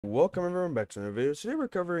Welcome everyone back to another video. Today we're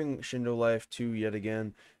covering Shindolife 2 yet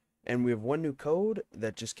again, and we have one new code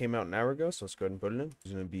that just came out an hour ago, so let's go ahead and put it in.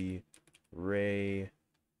 It's going to be Ray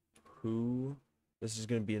Who. This is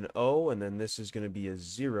going to be an O, and then this is going to be a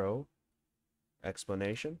 0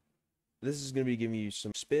 explanation. This is going to be giving you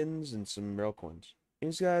some spins and some rail coins.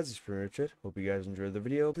 Anyways guys, it's pretty much it. Hope you guys enjoyed the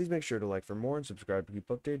video. Please make sure to like for more and subscribe to keep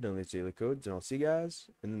updated on these daily codes, and I'll see you guys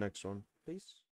in the next one. Peace.